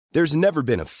There's never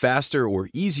been a faster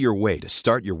or easier way to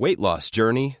start your weight loss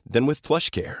journey than with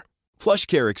PlushCare.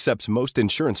 PlushCare accepts most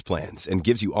insurance plans and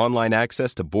gives you online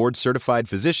access to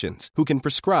board-certified physicians who can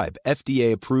prescribe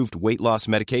FDA-approved weight loss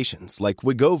medications like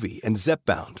Wegovy and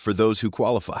Zepbound for those who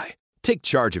qualify. Take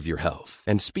charge of your health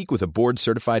and speak with a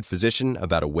board-certified physician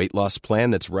about a weight loss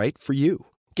plan that's right for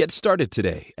you. Get started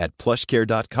today at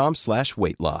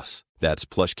plushcare.com/weightloss. That's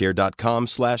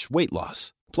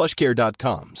plushcare.com/weightloss.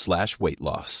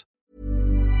 plushcare.com/weightloss.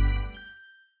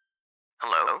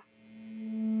 Hello?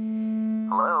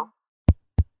 Hello?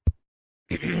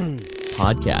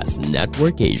 Podcast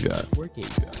Network Asia.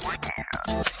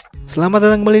 Selamat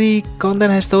datang kembali di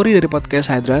konten History dari Podcast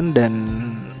Hydran. Dan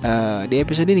di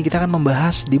episode ini kita akan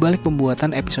membahas di balik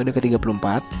pembuatan episode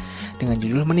ke-34 dengan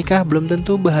judul Menikah Belum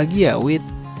Tentu Bahagia with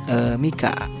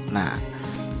Mika. Nah,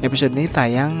 episode ini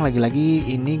tayang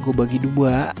lagi-lagi ini gue bagi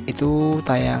dua. Itu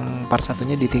tayang part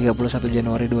satunya di 31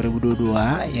 Januari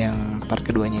 2022, yang part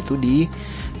keduanya itu di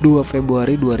 2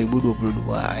 Februari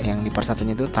 2022. Yang di part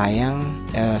satunya itu tayang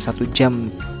 1 jam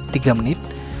 3 menit.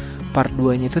 Part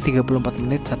 2-nya itu 34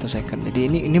 menit 1 second.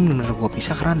 Jadi ini benar-benar gue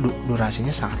pisah karena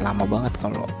durasinya sangat lama banget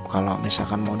kalau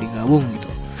misalkan mau digabung gitu.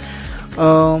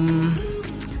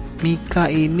 Mika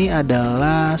ini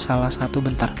adalah salah satu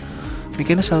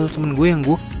Mika ini salah satu temen gue yang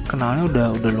gue kenalnya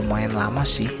udah lumayan lama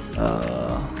sih.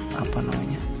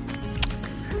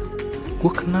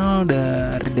 Gue kenal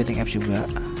dari dating apps juga.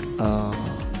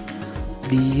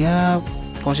 Dia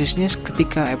posisinya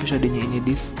ketika episodenya ini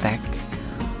di tag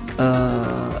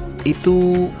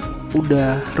itu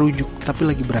udah rujuk tapi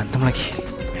lagi berantem lagi.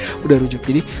 Udah rujuk,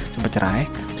 jadi sempat cerai,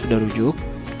 sudah rujuk,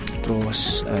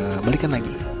 terus balikan lagi,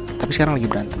 tapi sekarang lagi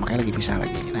berantem, makanya lagi pisah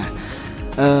lagi. Nah,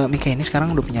 Mika ini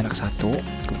sekarang udah punya anak 1.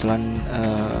 Kebetulan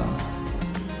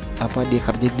dia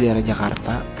kerja di daerah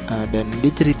Jakarta, dan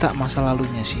dia cerita masa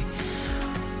lalunya sih.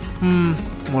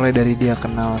 Mulai dari dia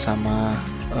kenal sama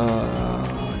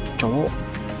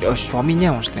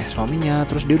suaminya,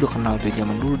 terus dia udah kenal dari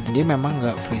zaman dulu. Dia memang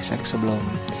nggak free sex sebelum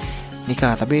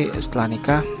nikah, tapi setelah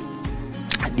nikah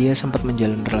dia sempat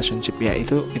menjalin relationship. Ya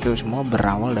itu semua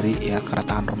berawal dari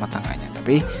keretakan rumah tangganya.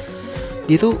 Tapi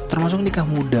dia tuh termasuk nikah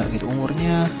muda gitu,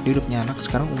 umurnya dia udah punya anak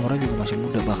sekarang, umurnya juga masih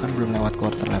muda, bahkan belum lewat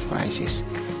quarter life crisis.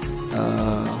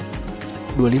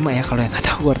 25 ya kalau yang nggak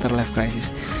tahu quarter life crisis.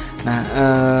 Nah,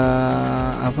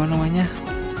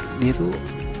 dia tuh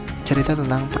cerita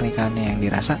tentang pernikahannya yang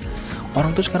dirasa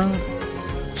orang tuh sekarang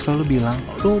selalu bilang,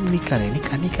 lu nikah deh,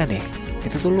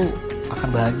 itu tuh lu akan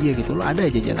bahagia gitu, lu ada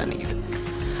aja jalannya gitu.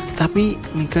 Tapi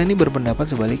Mika ini berpendapat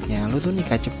sebaliknya. Lu tuh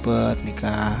nikah cepet,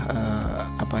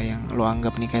 apa yang lu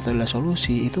anggap nikah itu adalah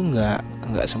solusi, itu nggak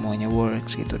semuanya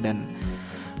works gitu. Dan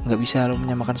nggak bisa lu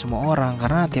menyamakan semua orang,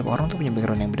 karena tiap orang tuh punya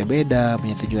background yang beda-beda,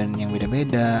 punya tujuan yang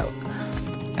beda-beda,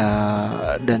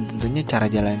 dan tentunya cara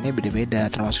jalannya beda-beda.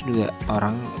 Termasuk juga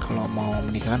orang kalau mau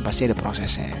menikah kan pasti ada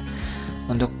prosesnya.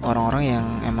 Untuk orang-orang yang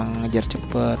emang ngejar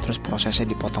cepet, terus prosesnya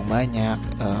dipotong banyak,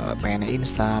 pengennya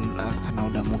instan, karena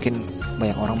udah mungkin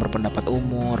banyak orang berpendapat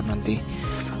umur, nanti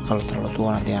kalau terlalu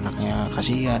tua nanti anaknya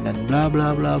kasihan dan bla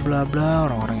bla bla bla bla.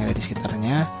 Orang-orang yang ada di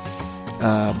sekitarnya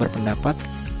berpendapat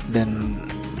dan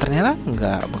ternyata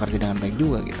nggak bekerja dengan baik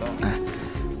juga gitu. Nah,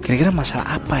 kira-kira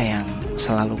masalah apa yang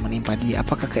selalu menimpa dia?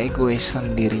 Apakah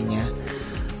keegoisan dirinya,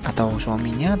 atau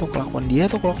suaminya, atau kelakuan dia,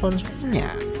 atau kelakuan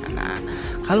suaminya? Nah,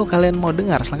 kalau kalian mau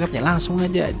dengar selengkapnya, langsung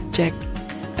aja cek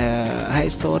High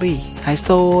Story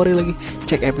lagi.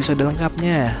 Cek episode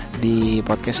lengkapnya di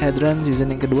Podcast Hydran season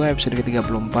yang kedua, episode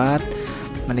ke-34,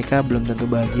 Menikah Belum Tentu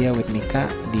Bahagia with Mika,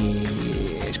 di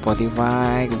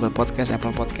Spotify, Google Podcast,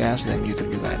 Apple Podcast, dan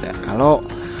YouTube juga ada. Kalau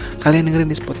kalian dengerin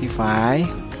di Spotify,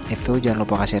 itu jangan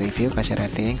lupa kasih review, kasih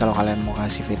rating. Kalau kalian mau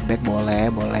kasih feedback boleh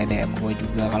DM gue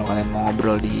juga. Kalau kalian mau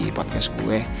ngobrol di podcast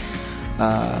gue,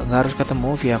 nggak harus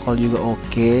ketemu, via call juga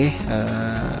oke.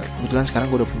 Kebetulan sekarang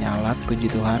gue udah punya alat, puji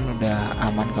Tuhan udah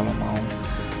aman. Kalau mau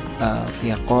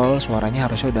via call, suaranya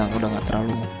harusnya udah nggak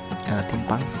terlalu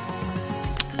timpang.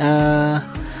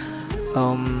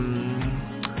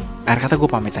 Akhir kata gue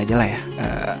pamit aja lah ya.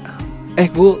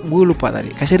 Gue lupa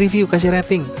tadi kasih review, kasih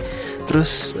rating.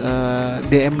 Terus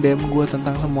DM gue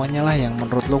tentang semuanya lah yang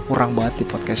menurut lo kurang banget di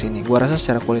podcast ini. Gue rasa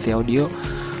secara quality audio,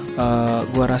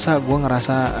 gue ngerasa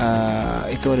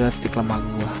itu adalah titik lemah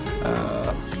gue.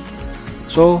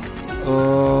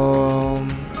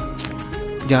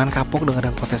 Jangan kapok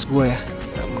dengerin podcast gue ya.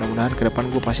 Mudah-mudahan ke depan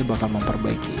gue pasti bakal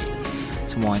memperbaiki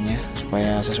semuanya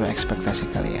supaya sesuai ekspektasi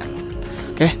kalian.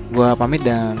 Oke, gue pamit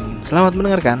dan selamat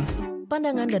mendengarkan.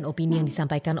 Pandangan dan opini yang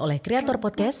disampaikan oleh kreator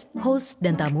podcast, host,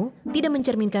 dan tamu tidak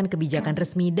mencerminkan kebijakan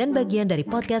resmi dan bagian dari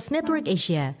Podcast Network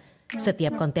Asia.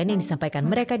 Setiap konten yang disampaikan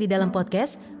mereka di dalam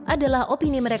podcast adalah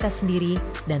opini mereka sendiri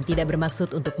dan tidak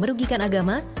bermaksud untuk merugikan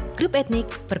agama, grup etnik,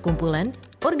 perkumpulan,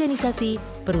 organisasi,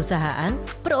 perusahaan,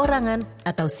 perorangan,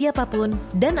 atau siapapun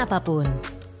dan apapun.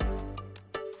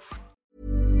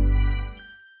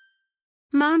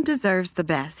 Mom deserves the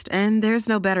best, and there's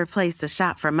no better place to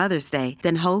shop for Mother's Day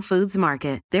than Whole Foods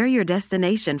Market. They're your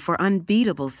destination for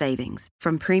unbeatable savings,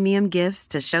 from premium gifts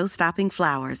to show-stopping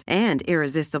flowers and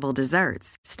irresistible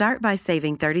desserts. Start by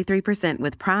saving 33%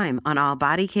 with Prime on all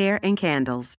body care and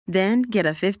candles. Then get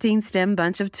a 15-stem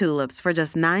bunch of tulips for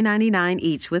just $9.99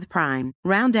 each with Prime.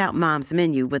 Round out Mom's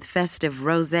menu with festive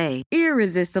rosé,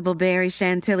 irresistible berry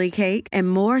chantilly cake, and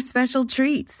more special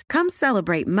treats. Come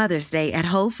celebrate Mother's Day at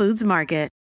Whole Foods Market.